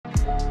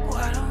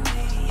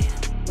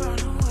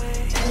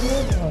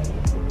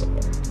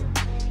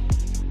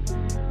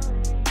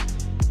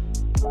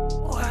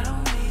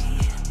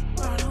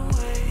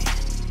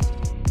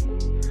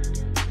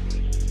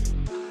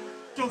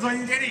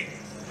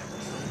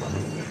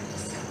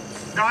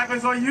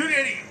Drivers, are you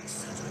ready?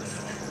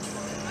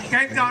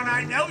 Countdown,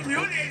 I know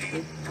you're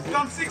ready.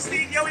 From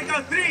 16, here we go.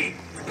 3,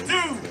 2,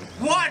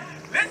 1,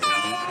 let's go!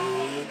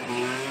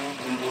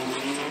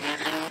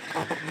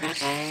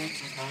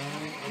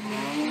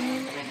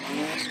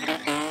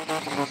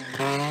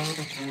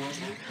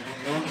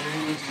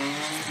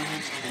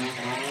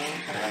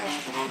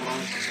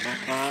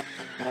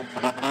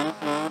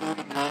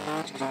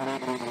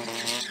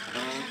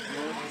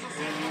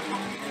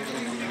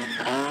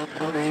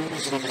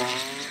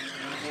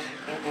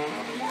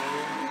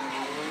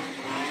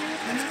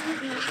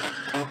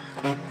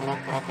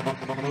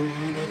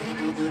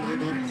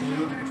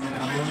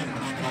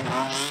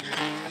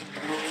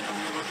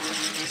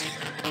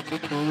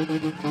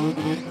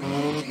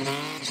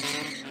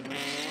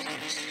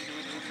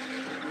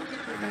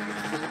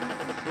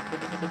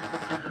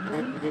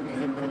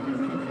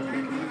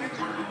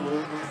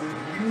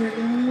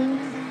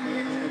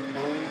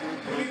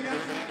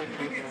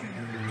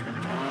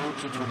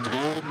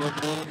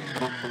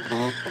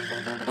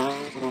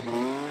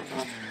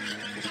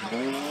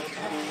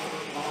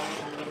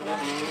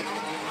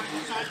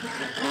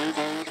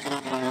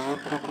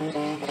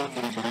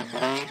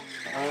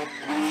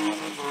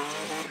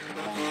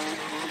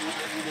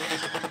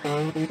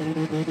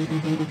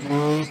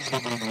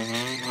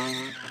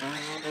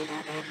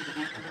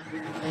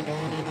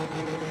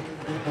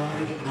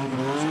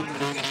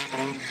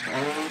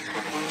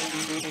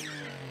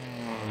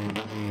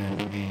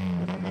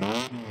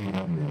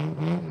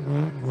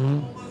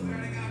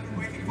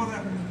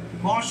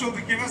 Marshall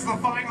to give us the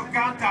final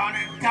countdown,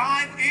 and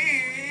time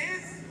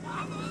is...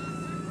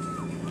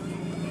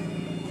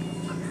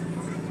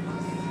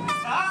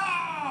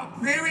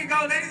 there we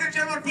go, ladies and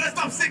gentlemen, first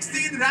of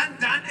 16, run,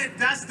 done and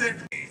dusted.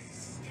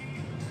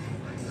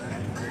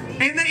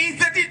 In the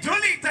E30,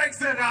 Julie takes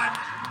the run.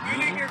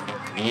 Julie gets the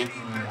E30.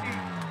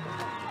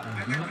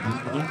 And then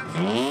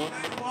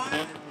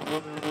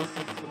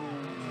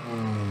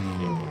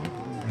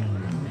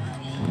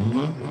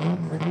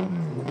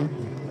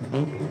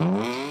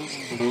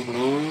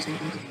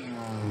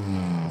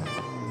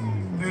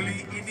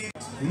Julie in it.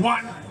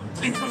 One.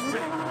 Let's go.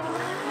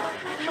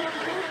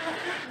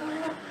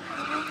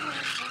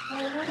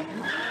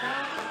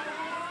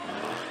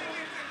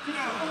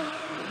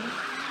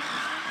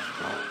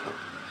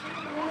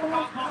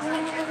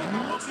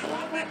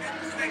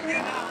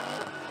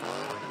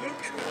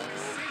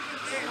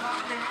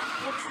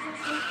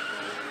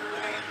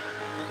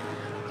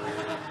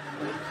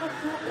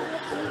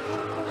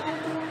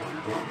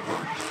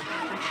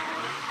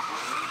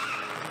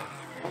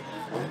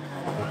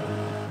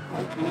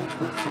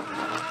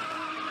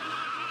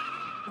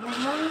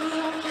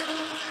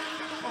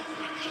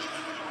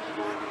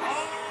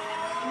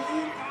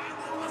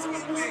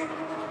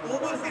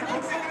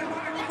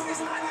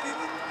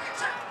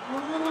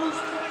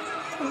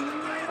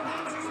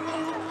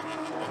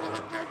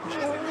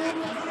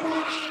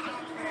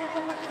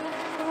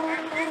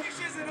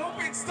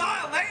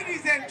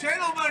 Ladies and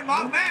gentlemen,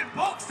 my man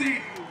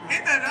Boxy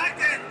in the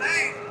right-hand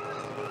lane.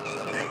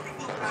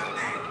 Beautiful crowd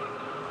there.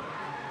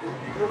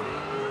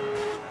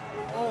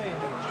 Oh,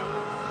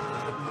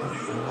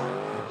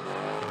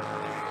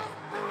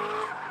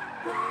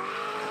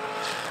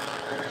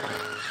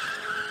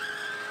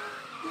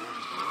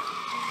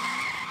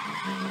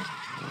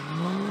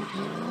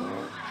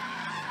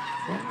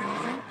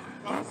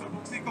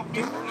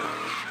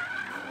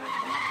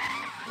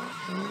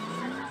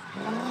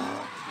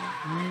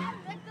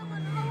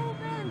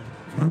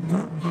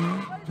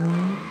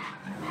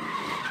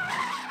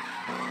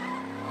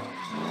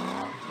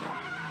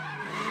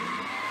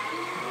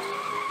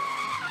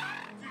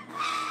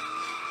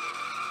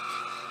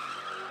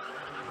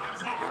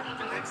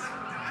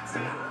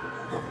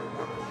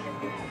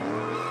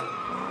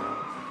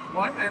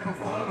 what a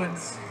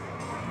performance.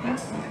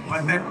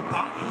 But that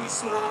bump we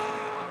saw,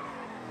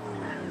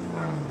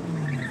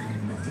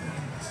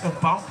 the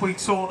bump we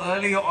saw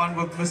earlier on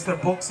with Mr.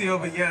 Boxy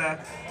over here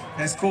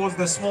has caused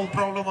a small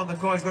problem on the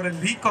car. He's got a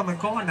leak on the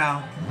car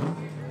now.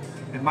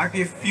 It might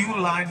be a fuel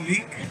line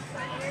leak.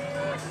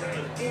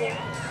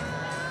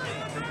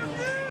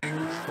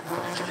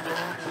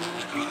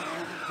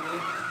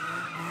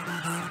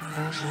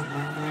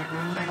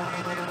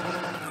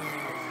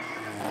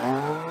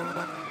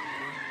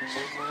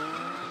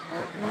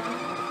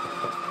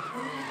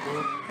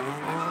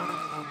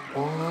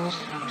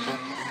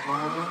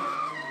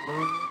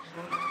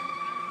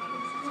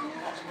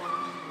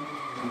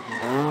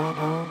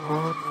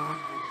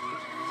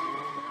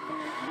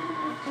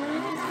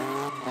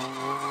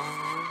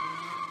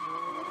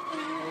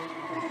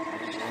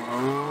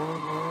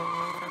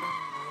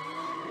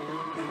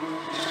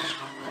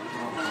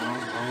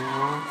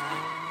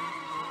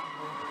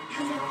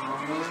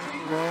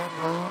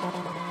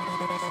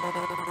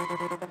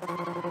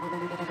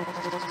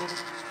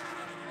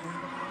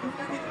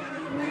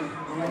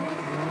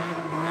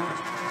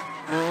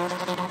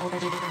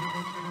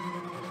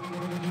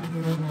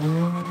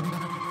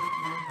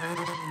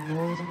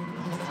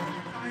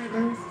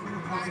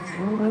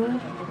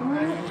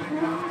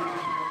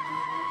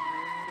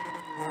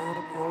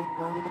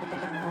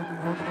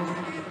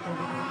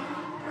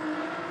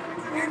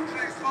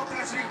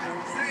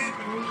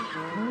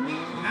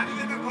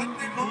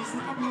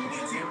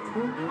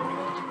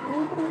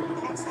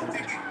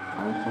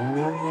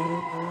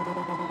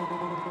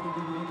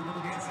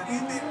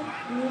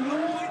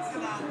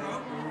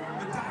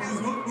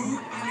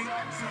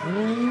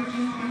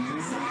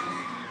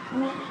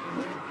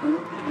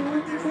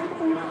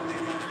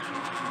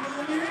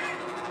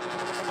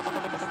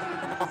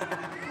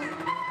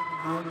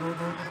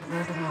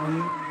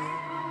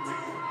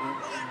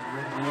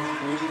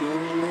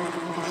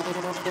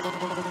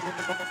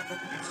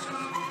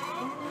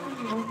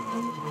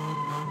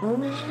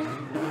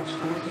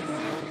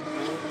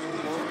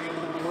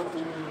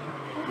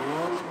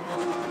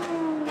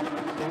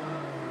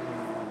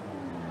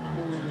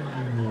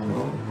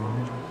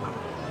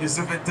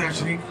 Yusuf and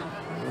Tashri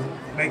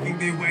making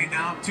their way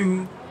now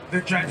to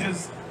the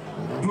judges'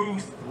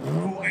 booth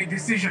for a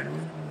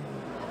decision.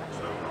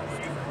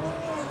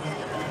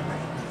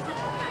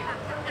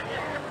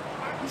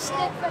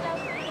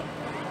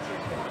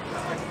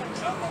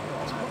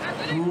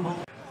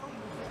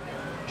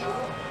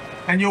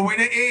 And your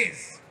winner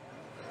is,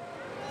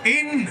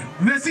 in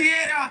the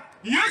Sierra,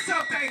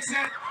 Yusuf takes it.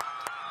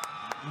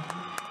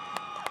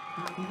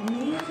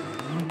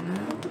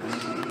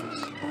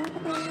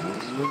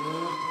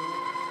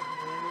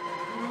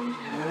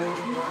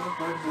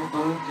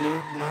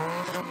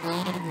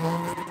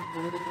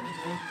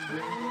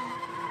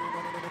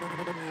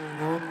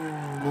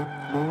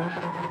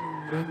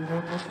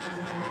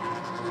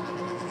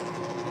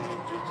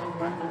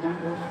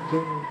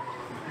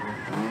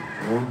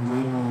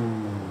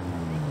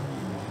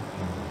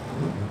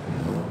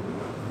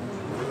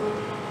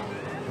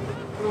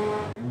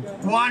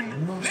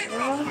 One, let's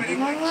go,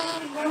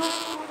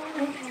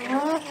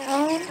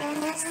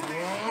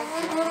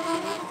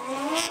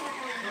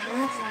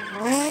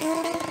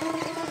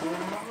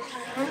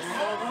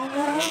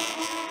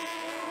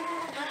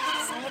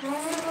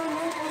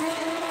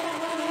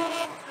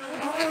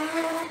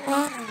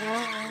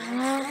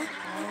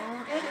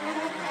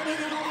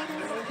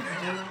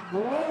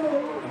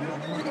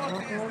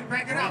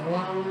 break it up.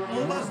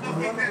 Almost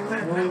nothing there.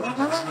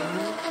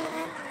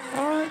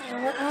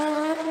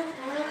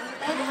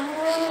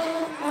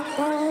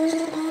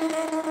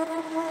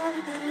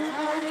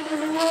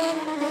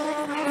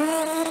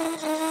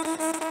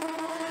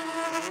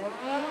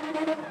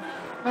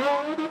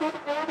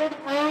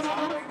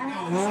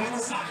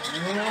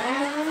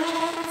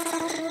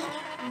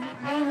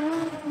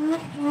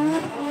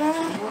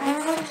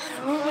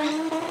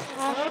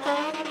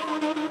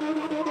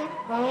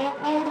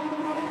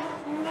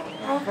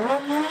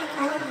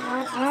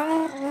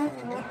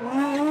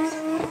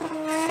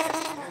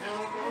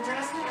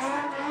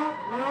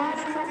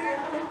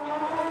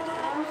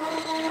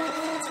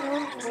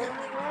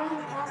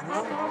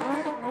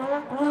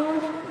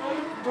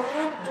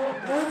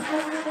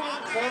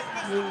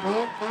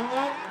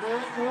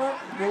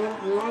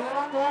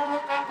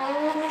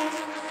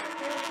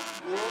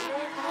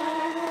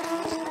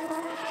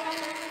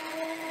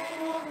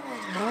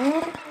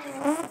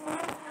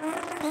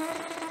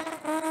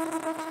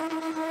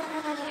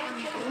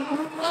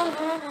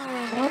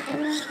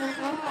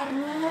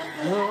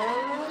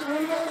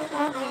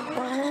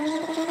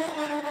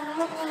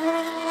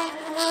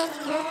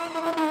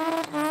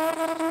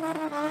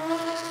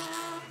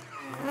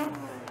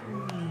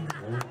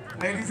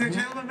 Ladies and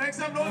gentlemen, make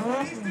some noise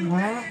for these two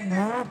ladies.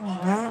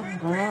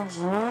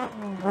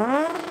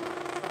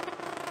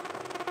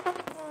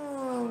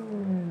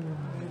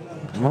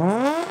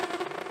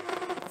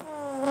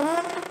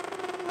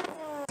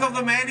 Of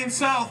the man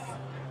himself.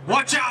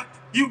 Watch out,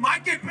 you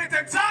might get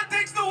bitten. San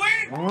takes the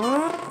win.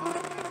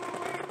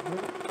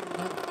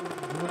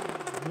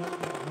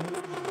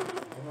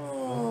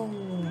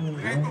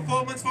 Great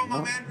performance from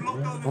my man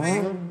blocked all the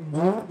way.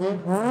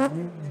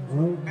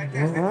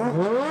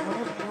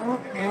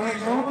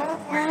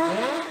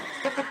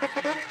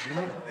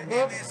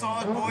 The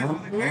saw boys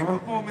with a great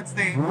performance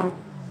there.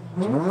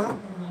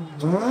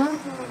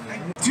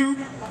 2,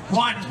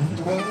 1.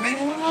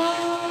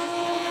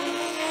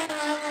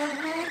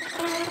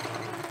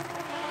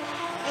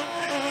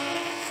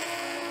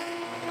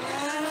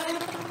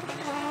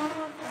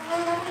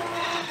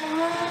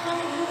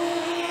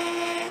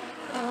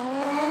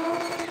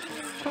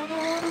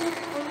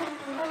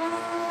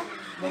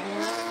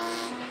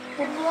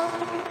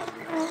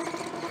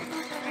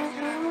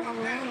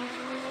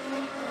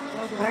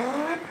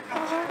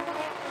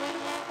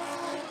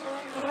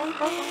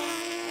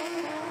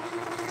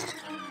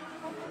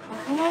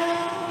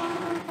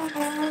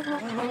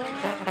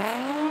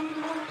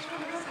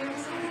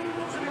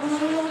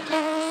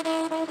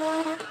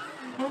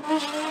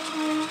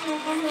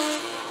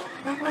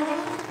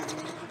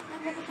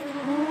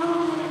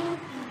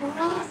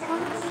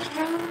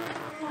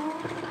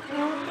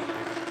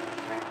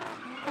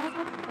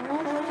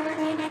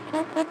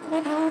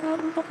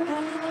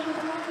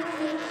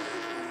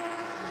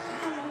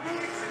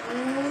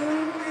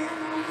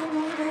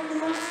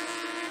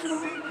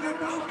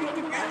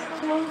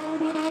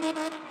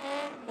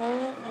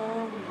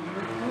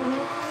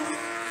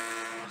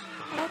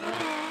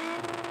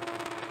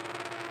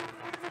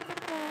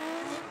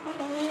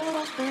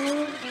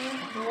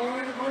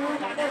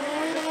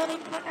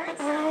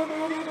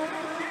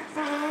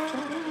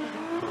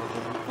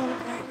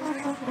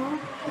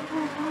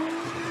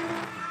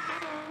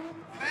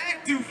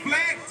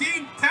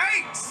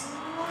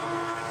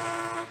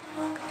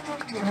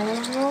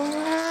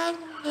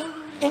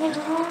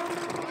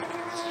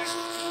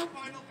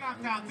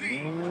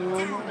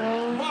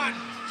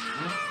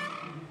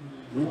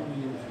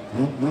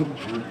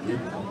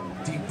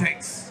 Deep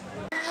takes.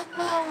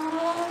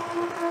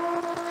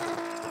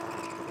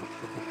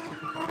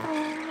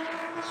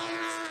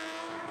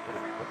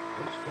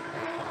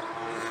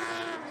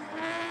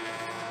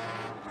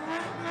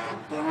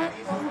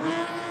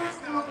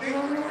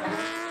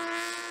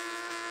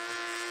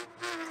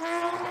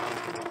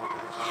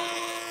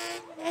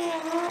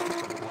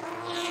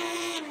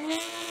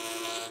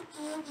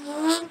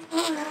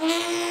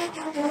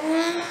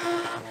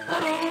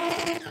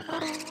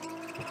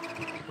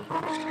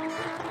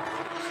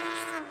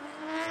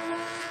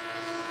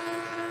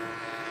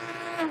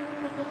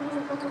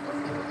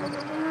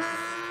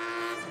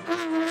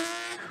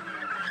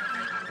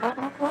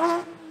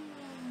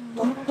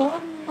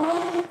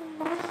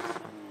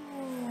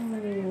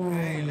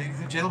 Okay, ladies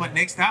and gentlemen,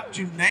 next up,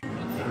 gymnast.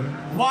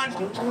 One.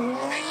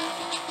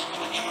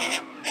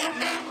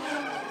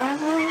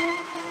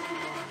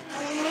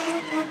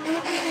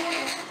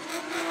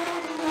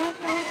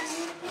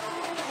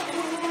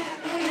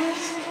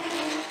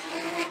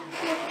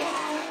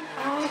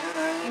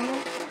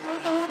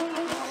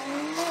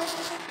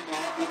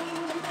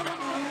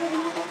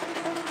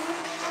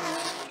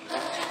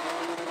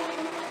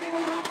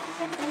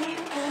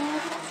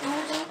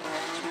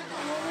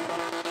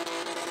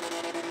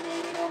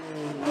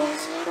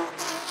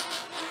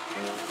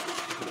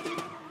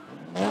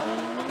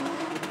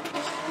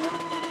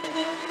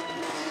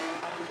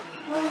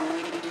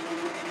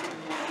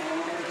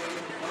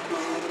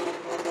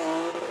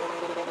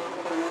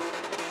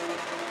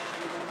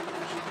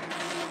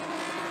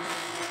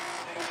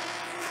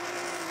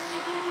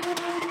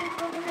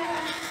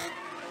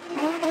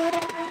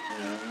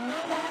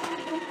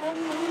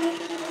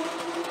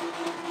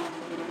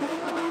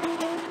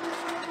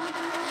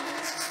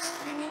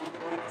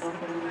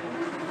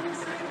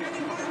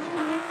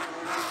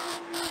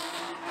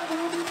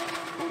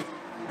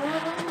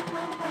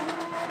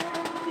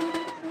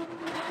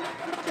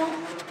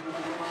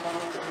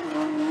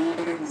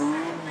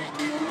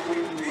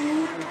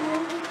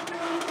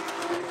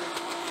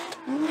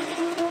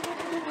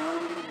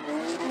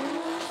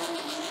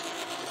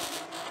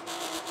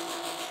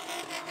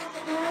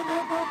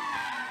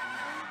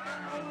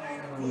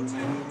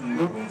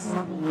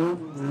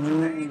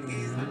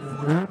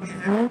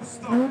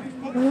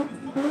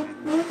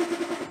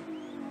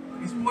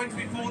 His points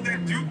before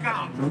that do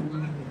count.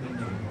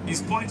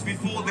 His points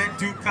before that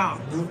do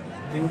count.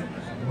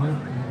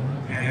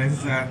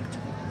 As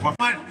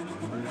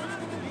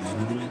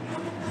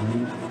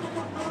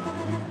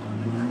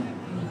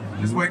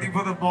just waiting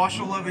for the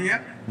marshal over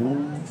here.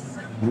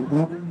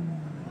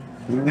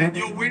 And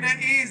your winner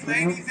is,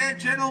 ladies and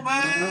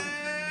gentlemen,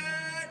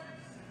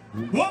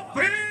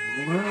 Whoopee!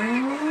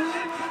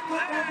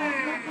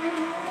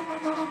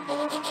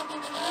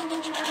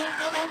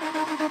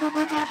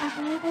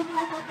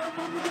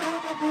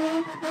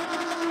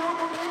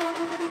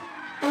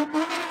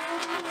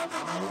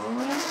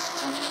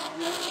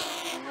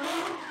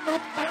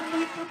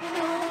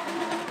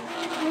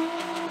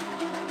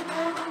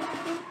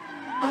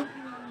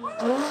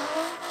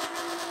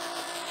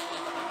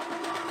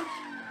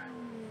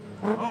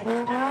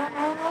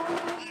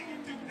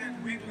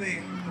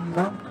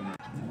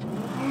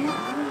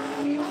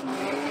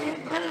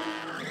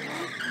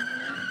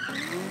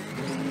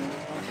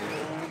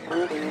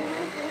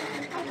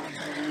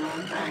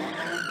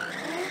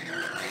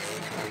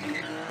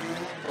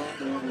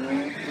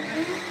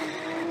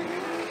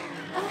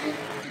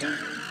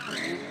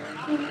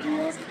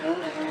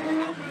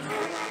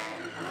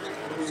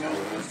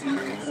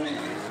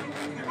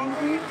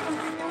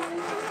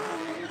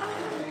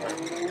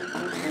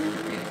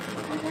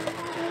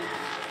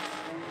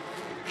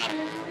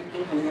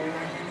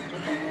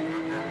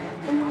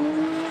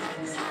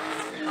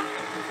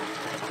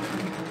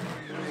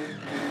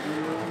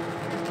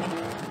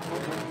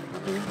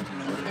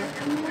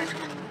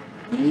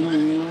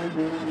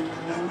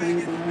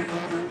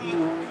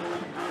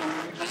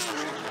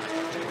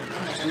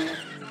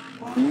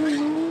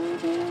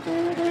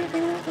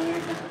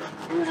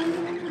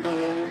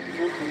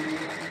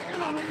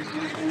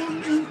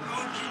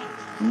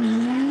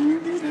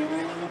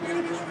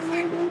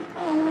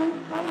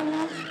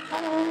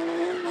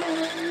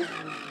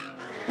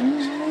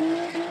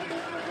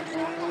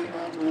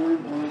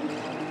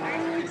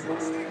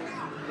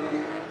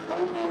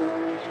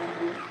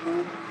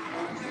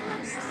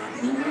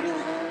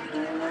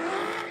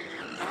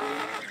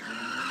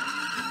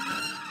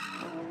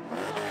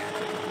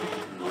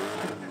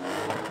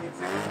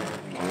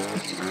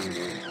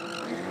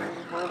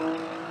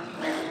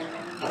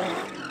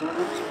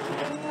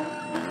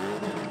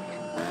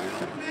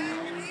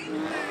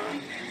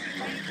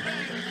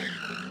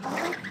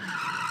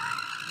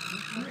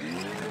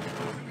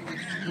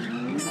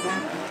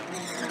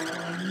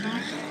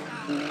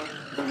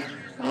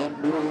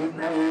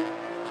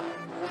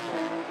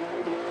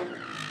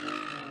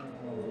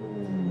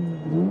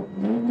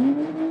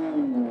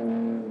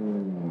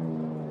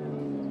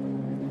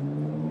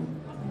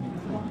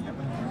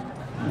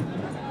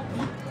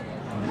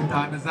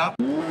 Time is up.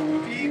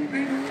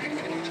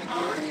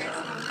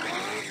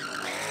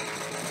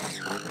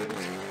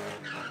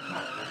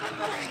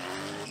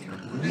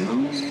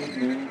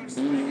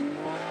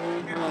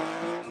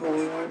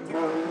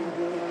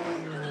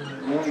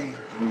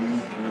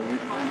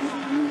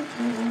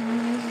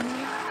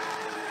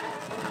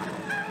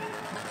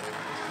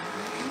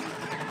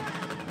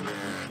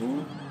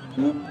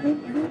 Deep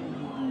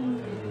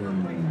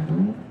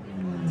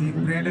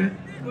breath in.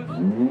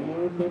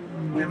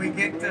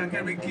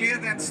 Can we clear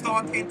that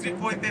start entry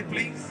point there,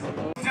 please?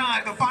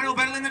 Time, the final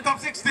battle in the top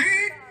 16.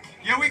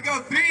 Here we go.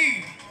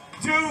 3,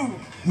 2,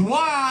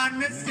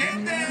 1.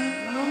 Stand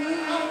there.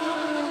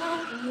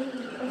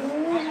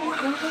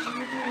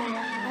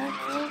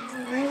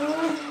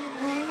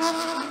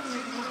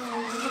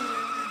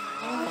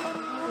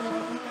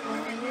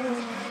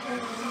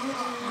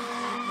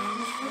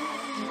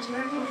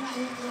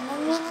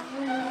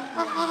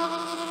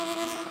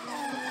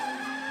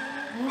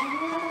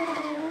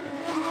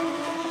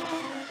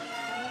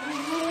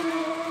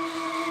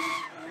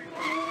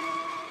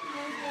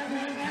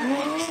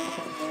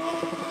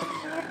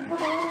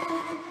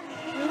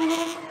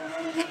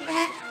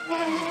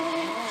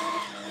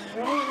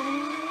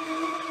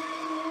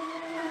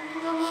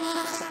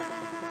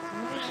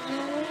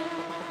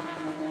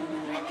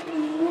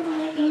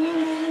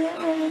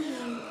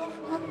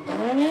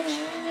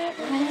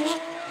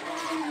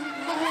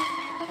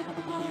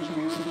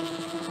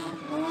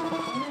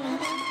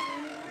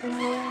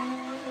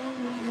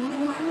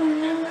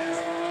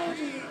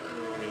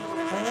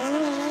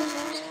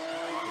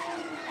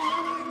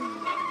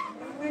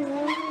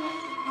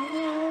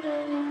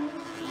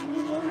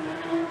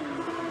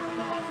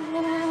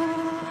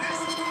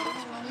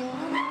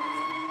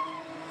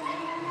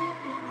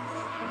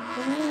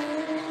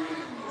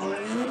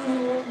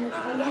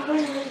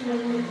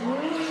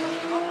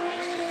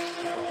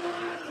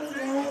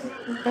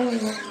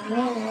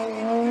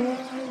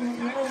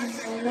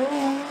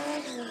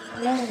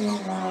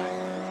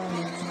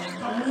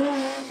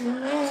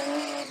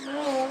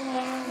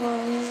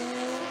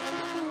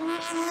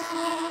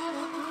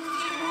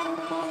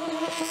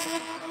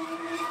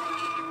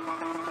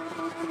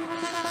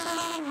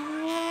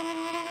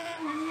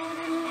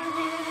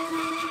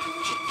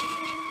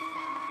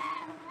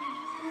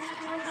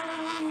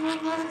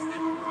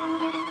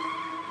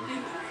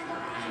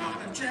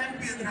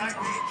 Champion right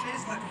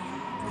there,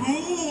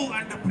 cool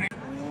under pressure.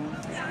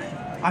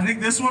 I think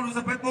this one was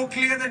a bit more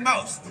clear than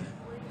most.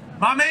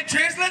 My man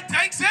Cheslin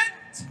takes it.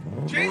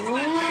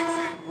 Cheslin takes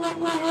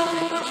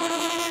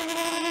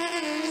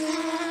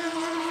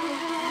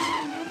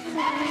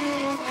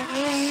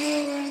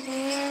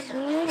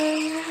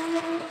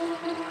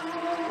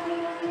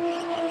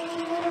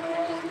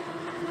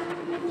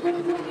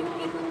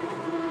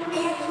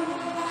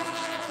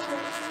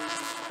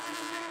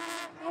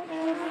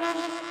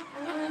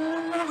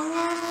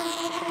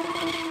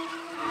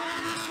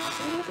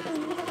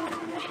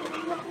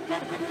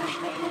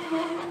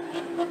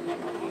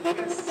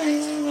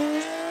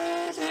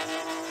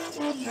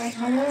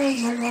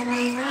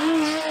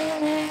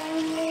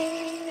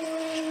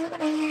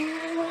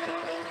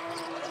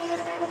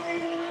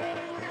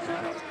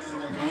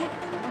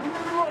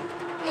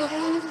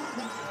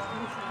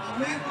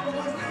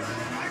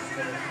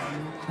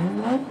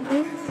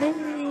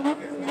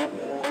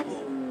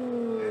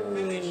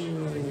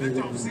the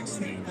top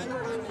 16.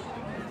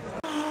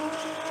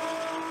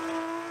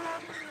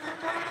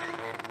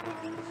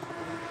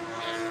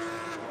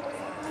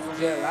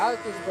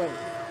 Gelado, bro.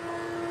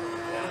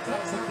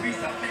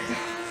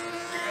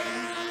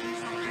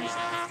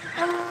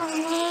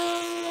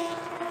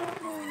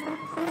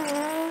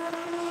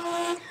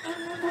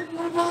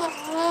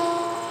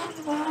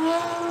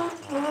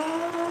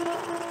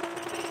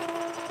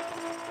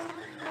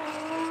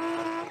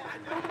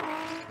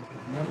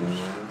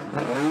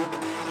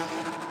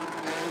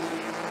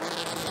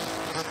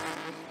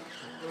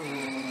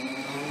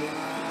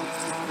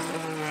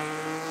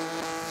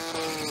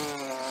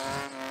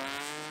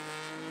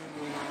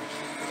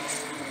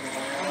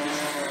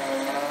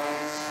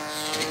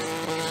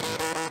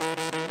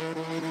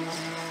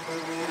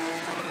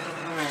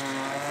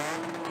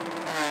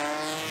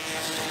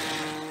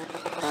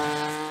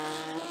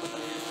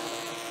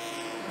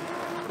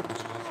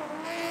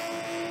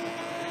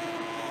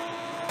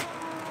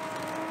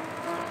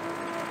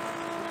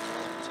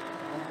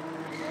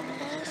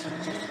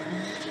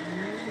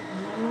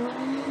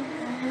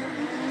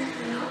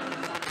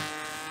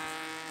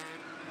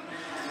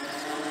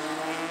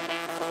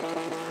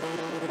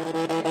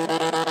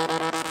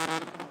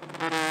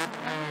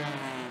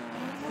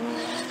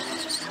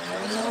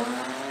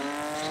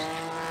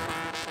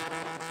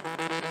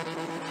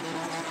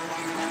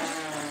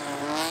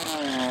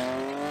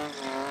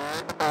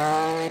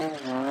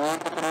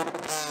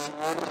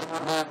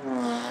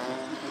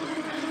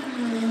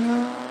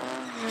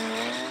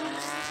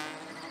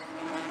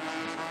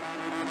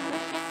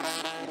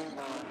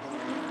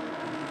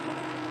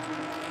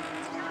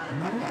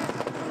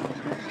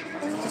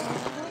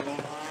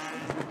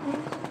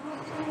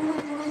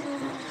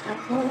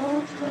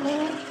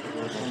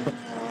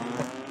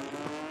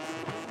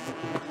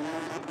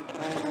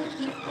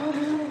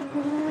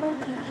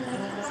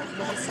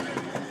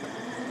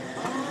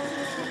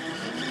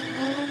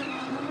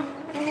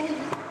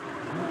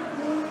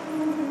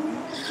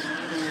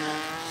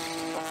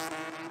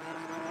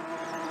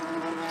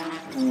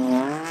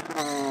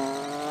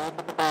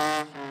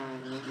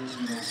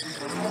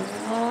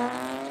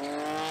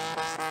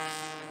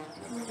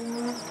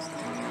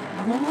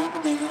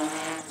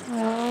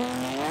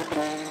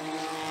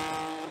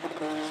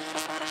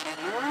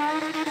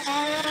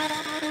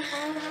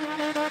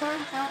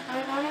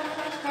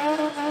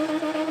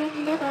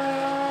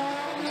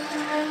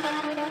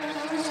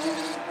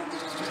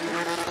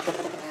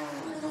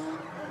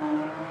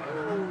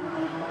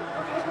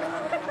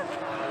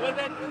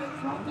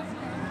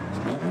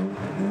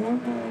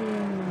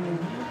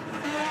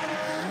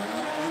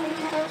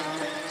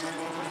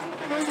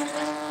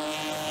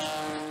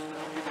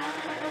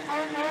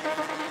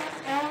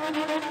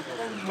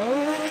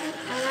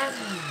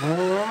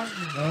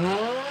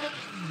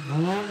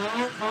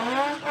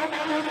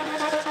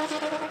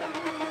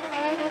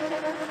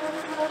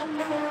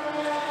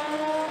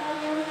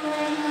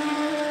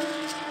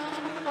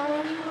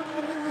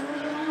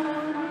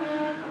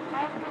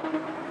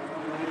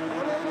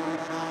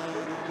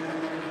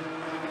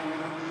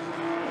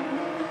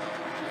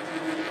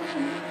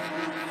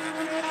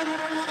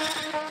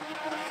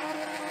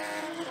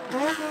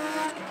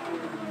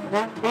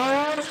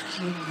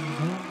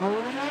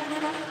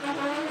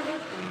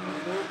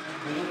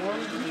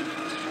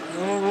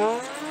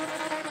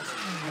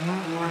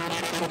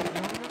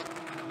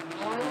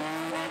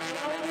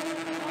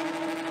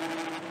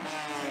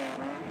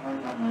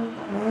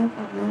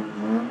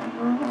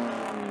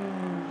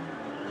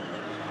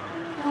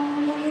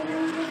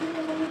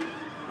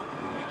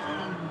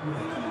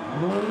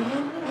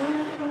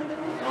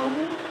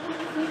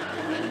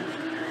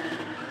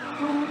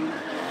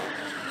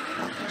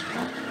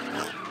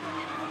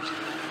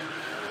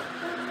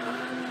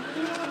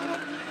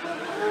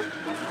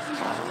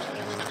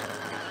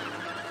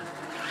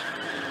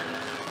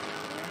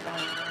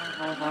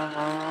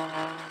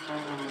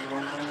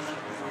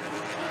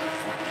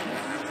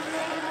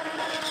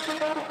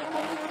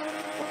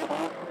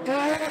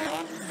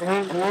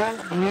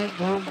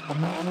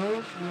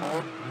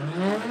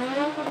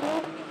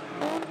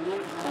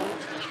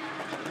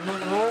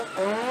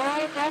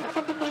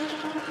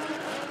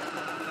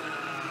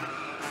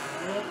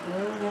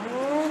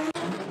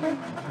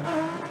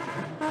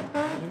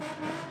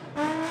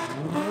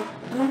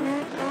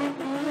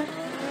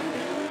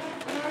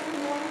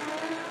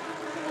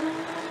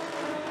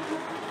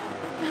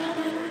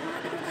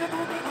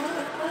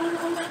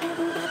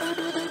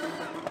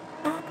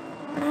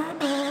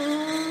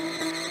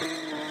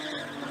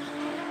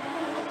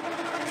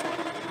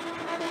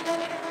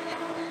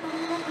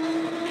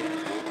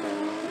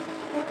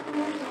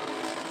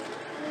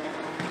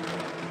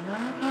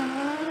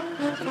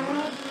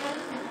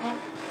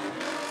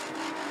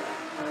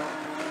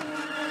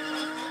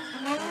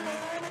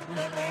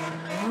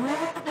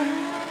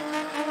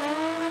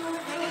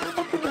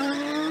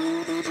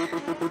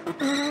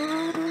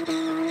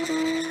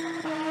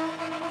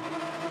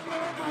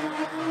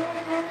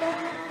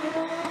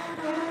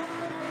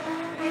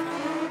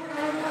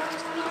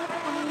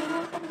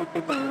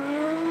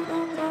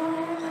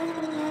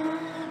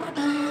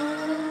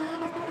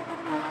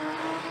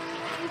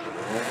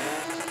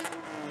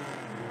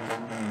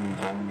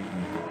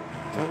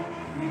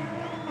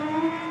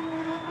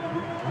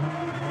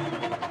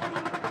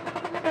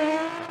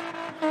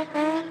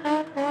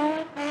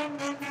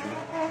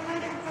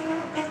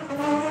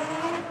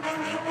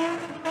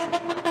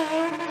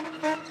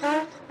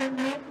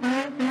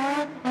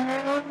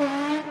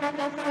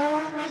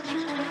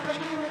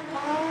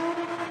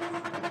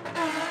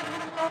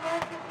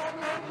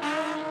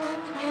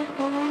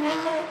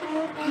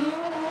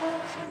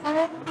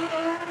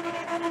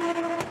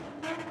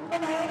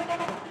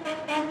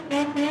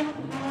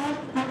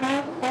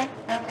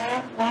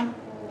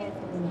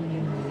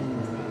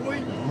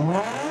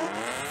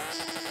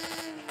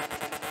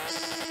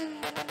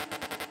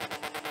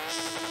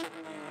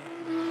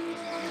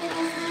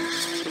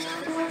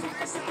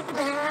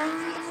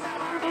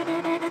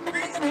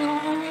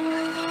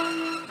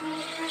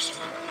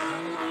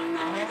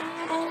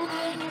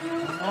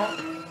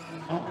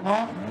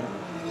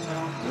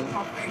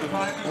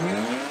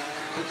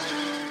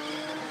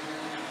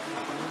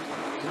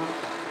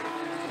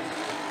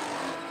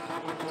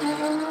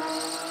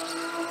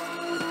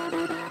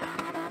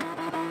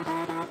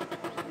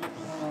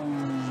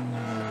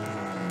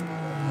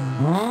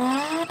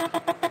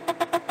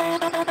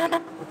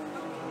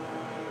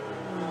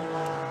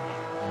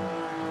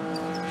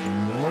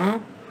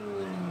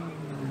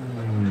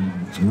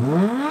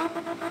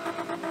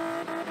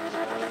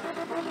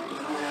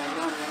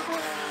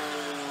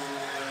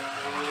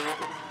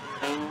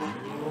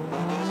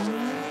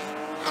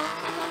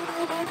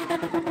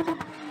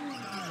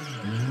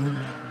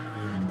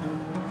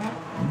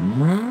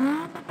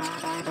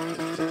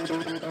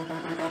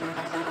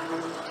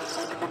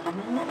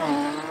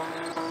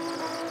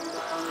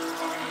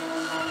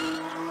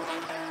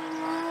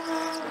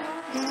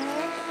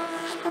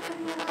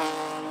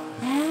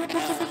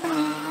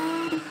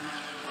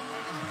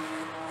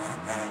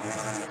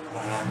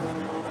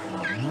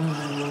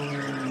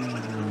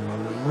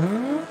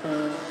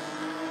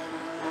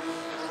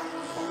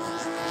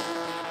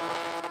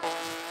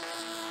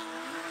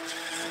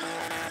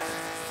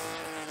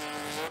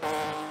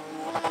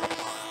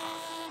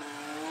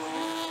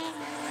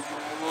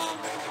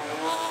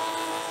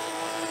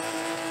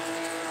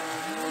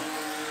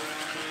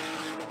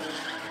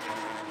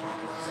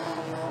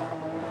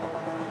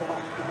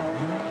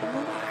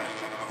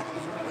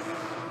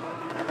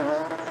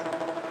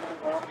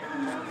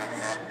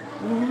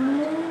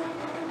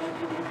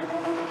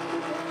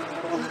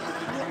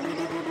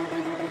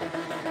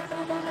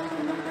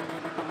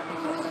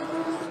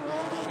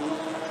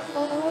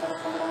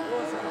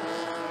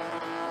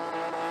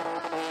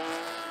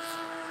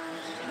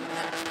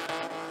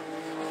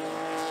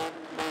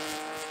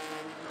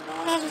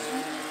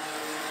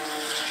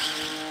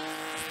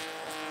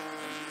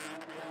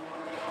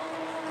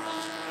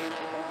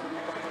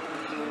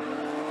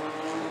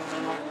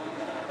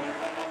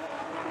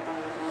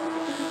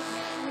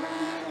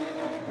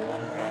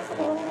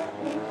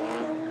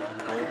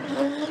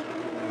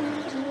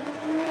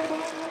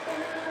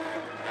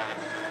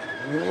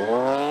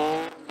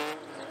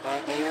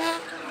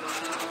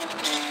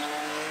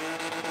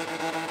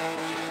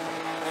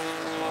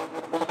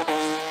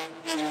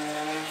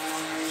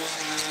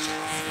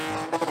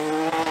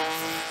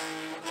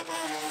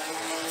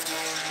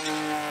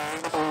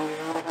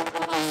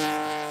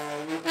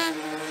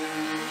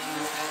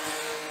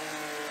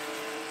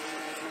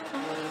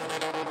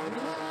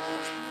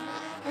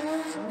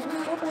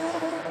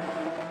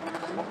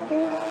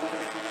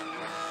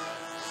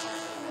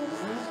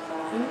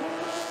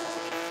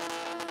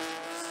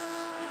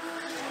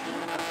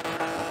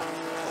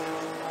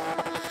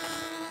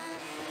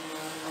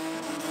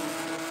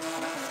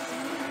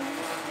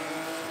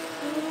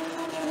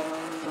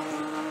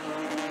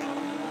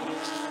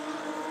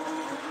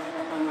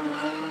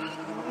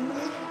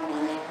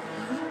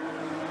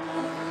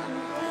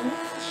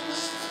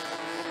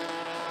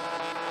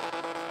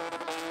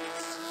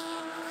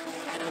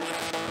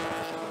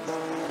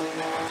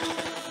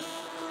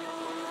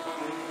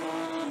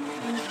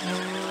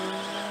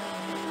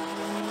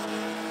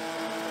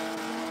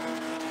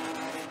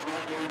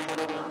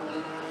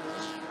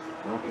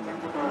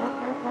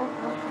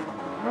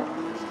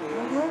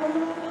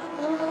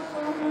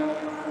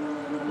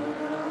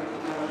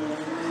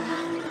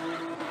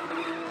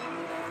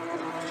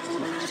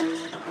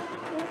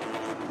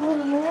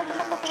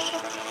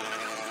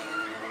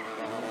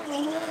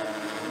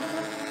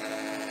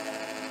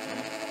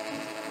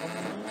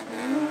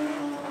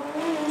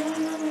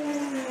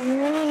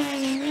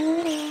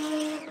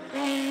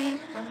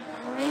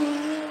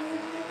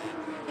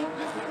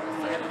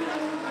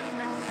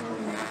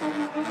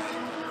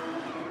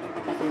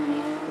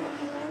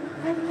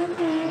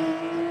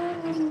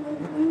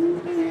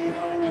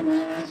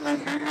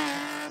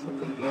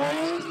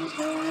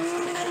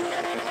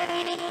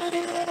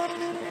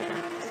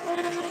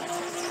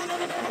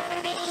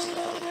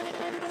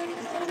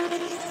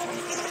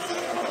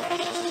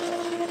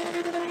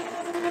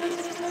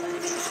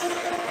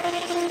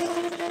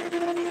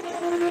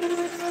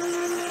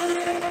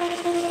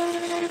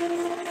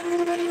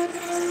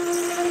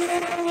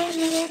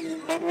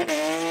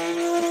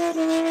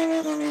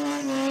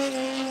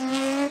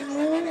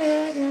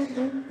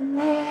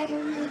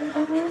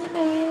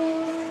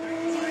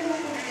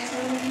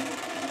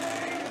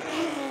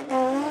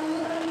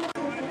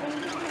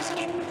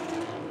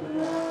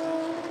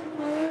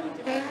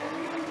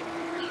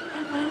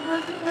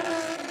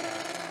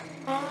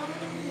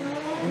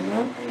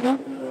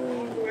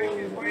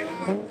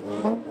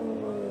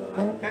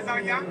 As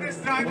our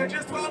youngest driver,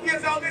 just 12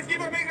 years old, let's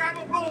give a big round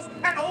of applause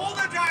and all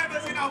the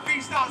drivers in our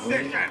freestyle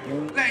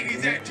session,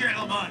 ladies and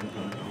gentlemen.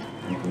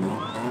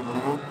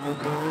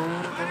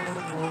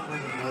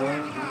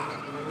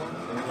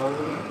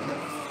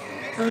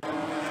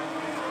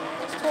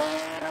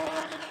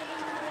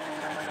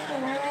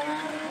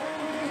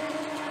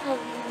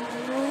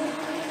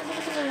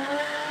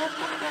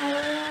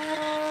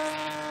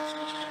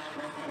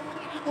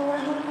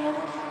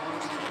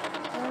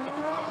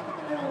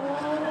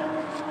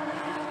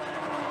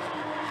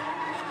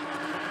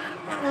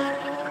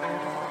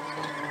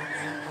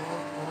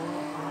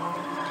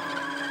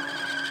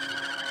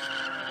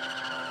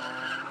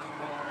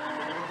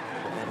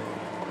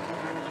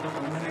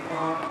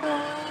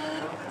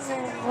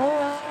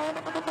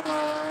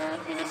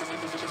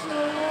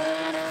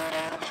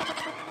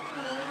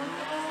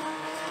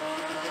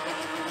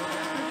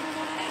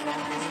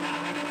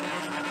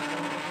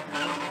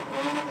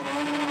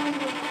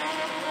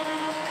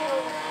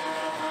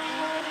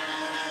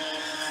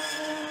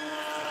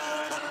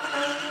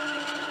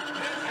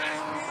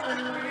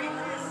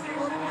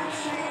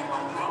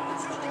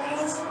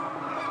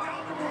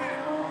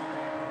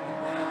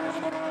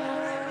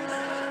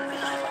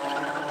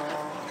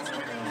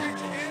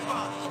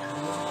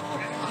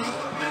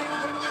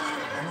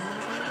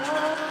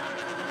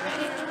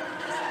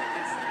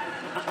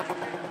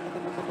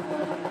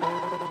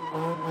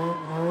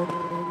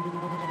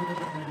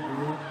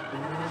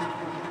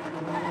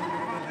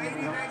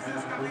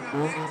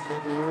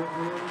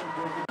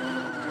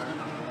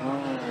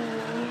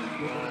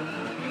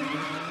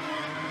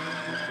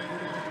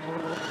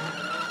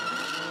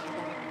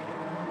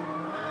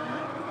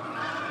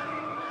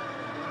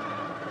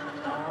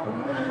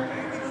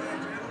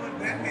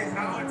 That is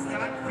how it's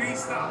done.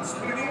 Freestyle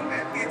spinning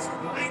at its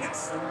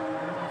finest.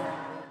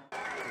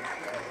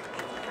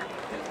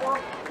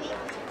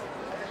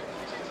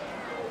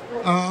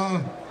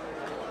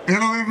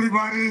 Hello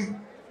everybody.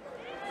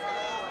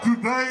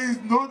 Today is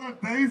not a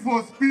day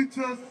for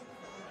speeches.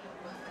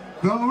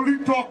 The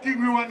only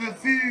talking we want to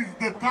see is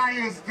the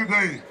tires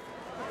today.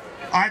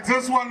 I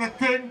just want to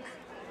thank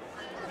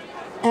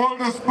all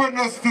the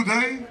spinners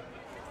today.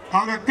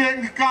 I want to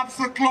thank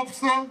Kapse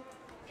Klopse.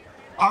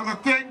 I want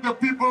to thank the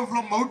people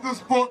from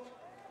Motorsport.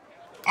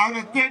 I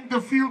want to thank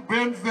the field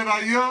bands that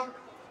are here.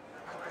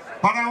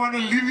 But I want to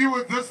leave you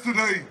with this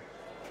today.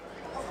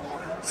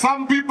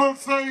 Some people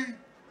say,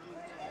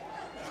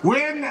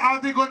 when are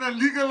they going to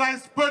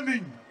legalize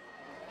spinning?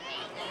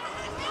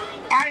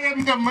 I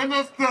am the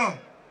minister.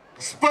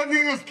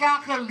 Spinning is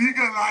not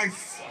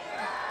legalized.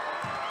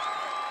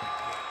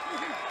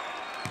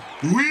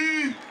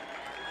 We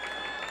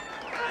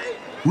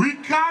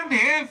can't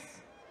have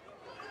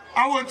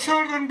our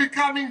children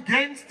becoming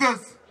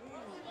gangsters.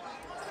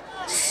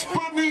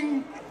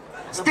 Spinning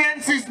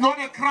stance is not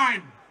a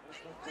crime.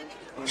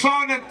 So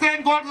I want to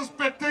thank all the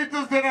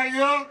spectators that are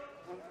here,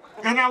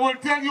 and I will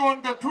tell you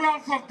on the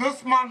 12th of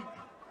this month,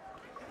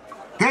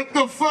 that's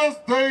the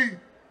first day,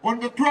 on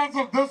the 12th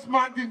of this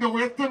month in the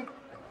Western,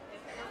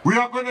 we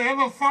are going to have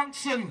a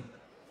function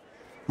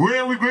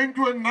where we're going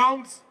to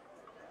announce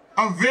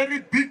a very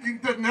big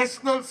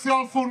international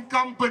cell phone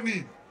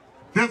company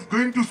that's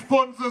going to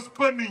sponsor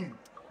spinning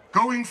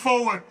going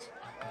forward.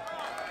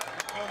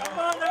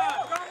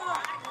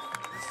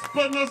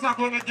 Spinners are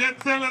going to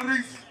get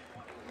salaries.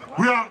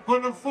 We are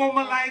going to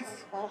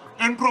formalize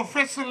and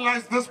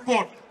professionalize the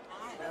sport.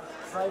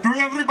 To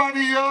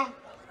everybody here,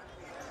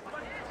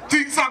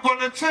 things are going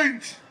to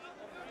change.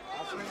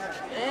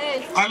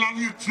 I love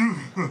you too.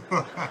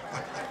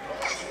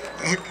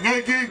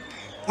 Okay.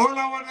 All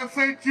I want to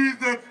say to you is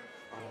that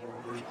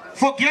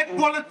forget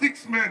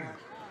politics, man.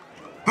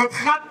 Dat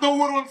gaat nou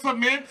oor onze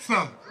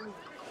mensen.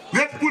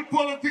 Let's put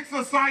politics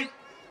aside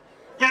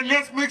and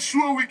let's make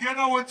sure we get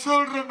our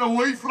children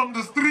away from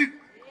the street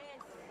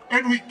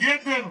and we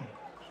get them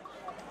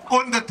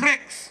on the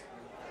tracks.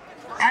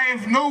 I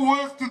have no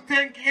words to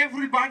thank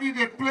everybody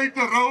that played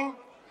a role.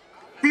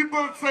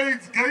 People say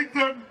it's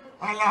Gaten.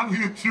 I love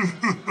you too.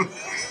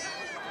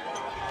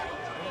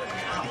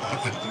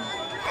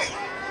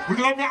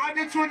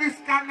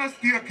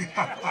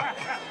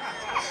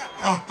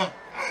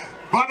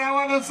 But I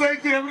want to say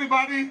to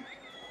everybody,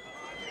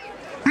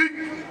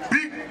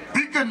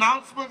 big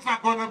announcements are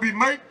going to be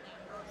made.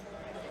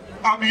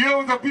 I'm here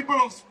with the people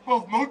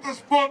of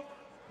motorsport.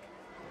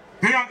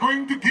 They are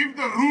going to give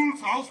the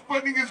rules how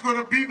spinning is going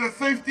to be the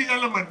safety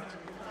element.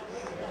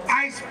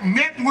 I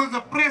met with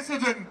the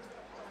president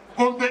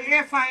of the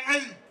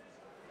FIA.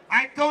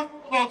 I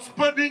talked about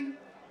spinning.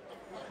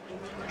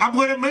 I'm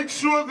going to make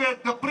sure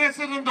that the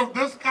president of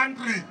this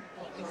country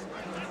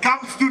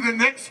comes to the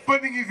next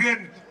spinning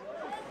event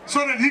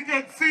so that he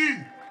can see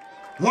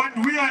what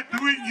we are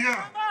doing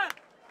here.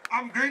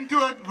 I'm going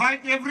to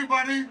invite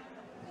everybody.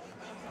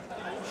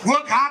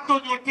 Work hard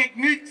on your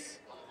techniques.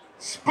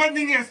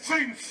 Spinning has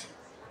changed.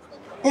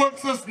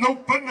 Ons is no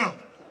binne.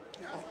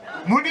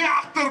 Moenie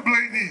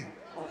agterbly nie.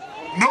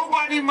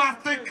 Nobody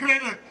must take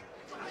credit.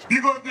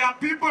 Because there are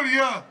people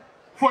here,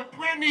 for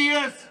 20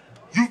 years,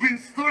 you've been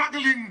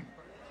struggling,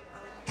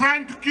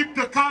 trying to keep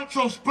the culture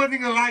of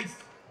spinning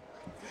alive.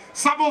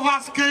 Some of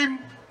us came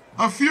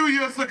a few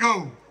years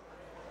ago.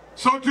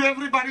 So to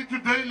everybody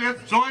today,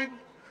 let's join.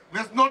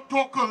 Let's not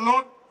talk a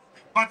lot,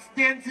 but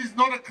stance is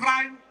not a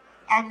crime.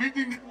 I'm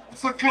meeting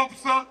Sir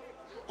Klopser,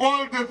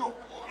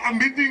 I'm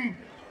meeting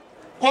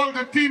all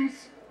the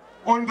teams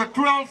on the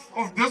 12th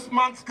of this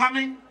month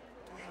coming.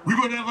 We're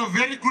going to have a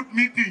very good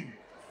meeting.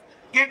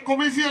 Ek kom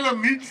nie vir julle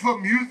meet vir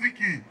music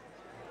nie.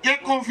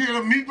 Ek kom vir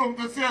julle meet om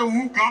te sê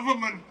hoe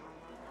government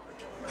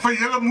vir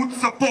julle moet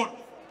support.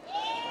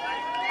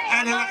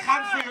 En hulle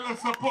gaan vir julle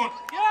support.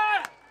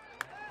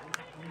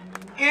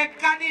 Ek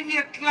kan nie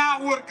meer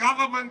klaar oor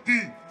government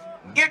nie.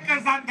 Ek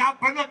is aan die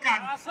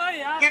binnekant.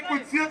 Ek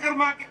moet seker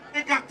maak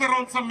ek agter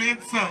ons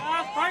mense.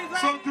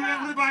 So to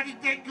everybody,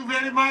 thank you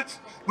very much.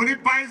 Moenie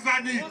Baas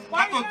nie.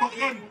 Laat ons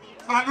begin.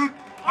 Salut.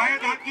 Baie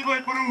dankie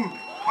my broer.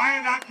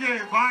 Baie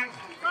dankie. Bye.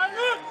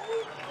 Salut.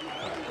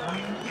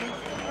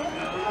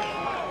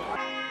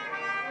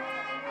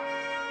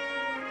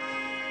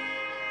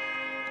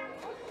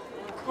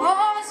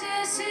 No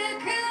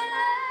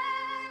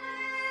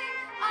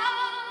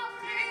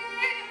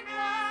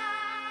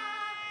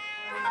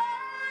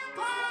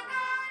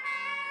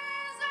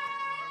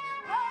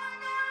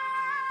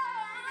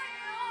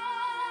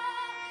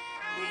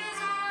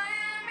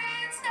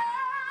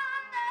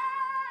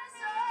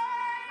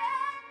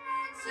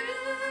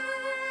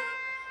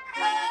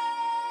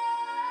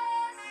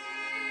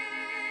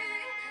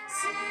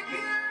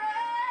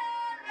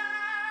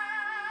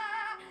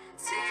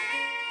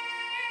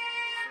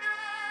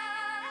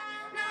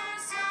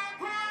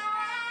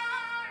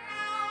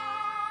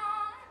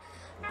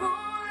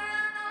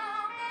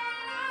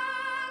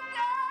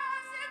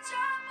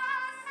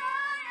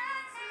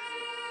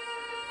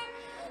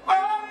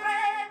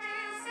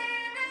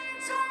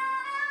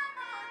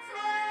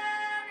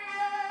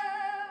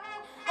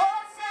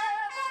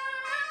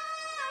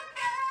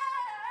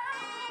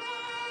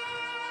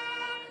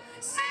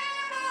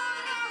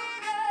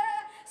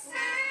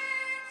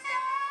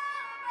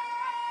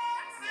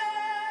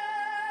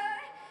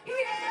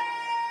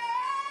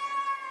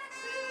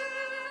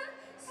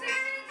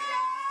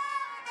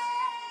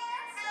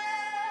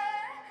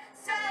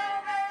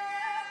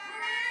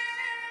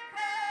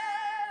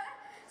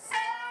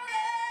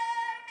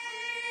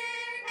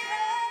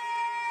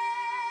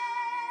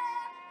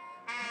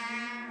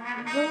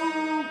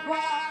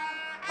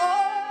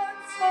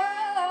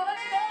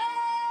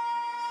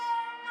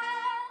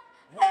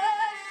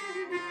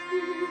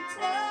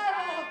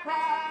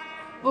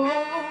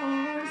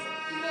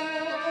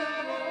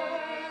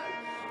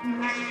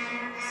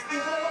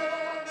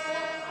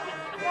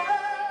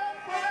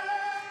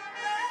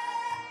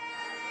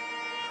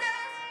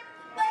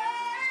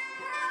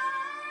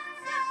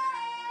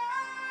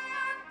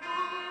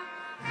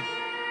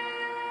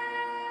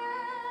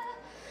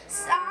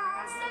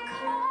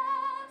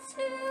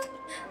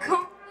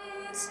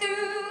comes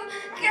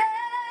together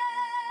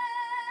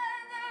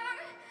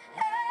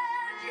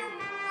and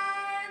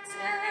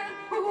united,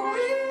 we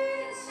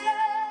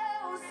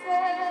shall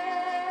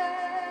stand.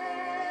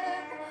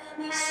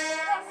 Let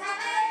us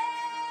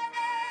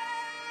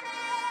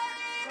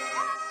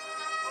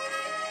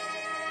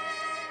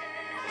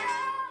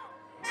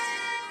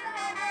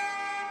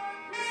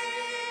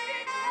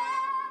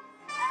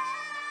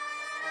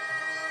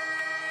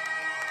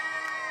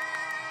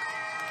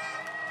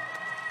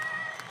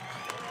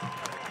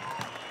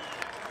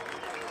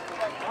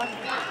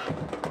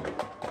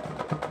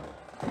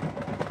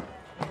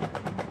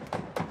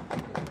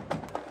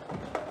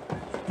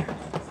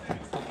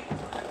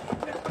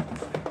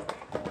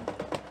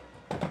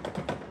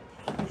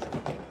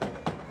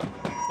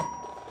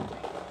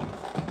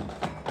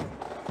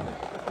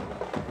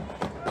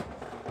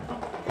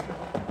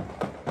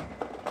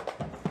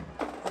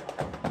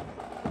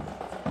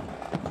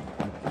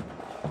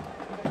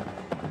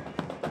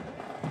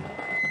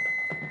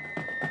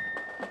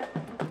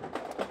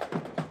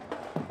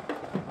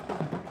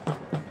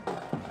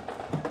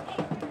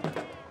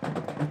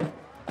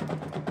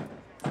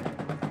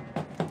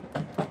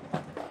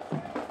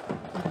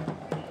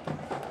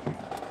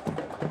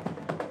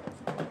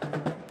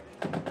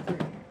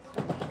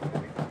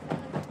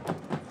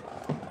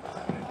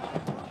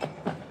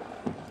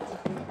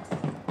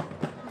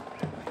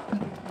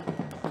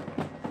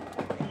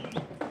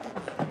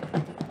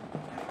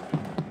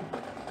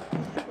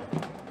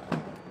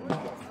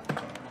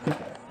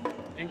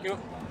Thank you.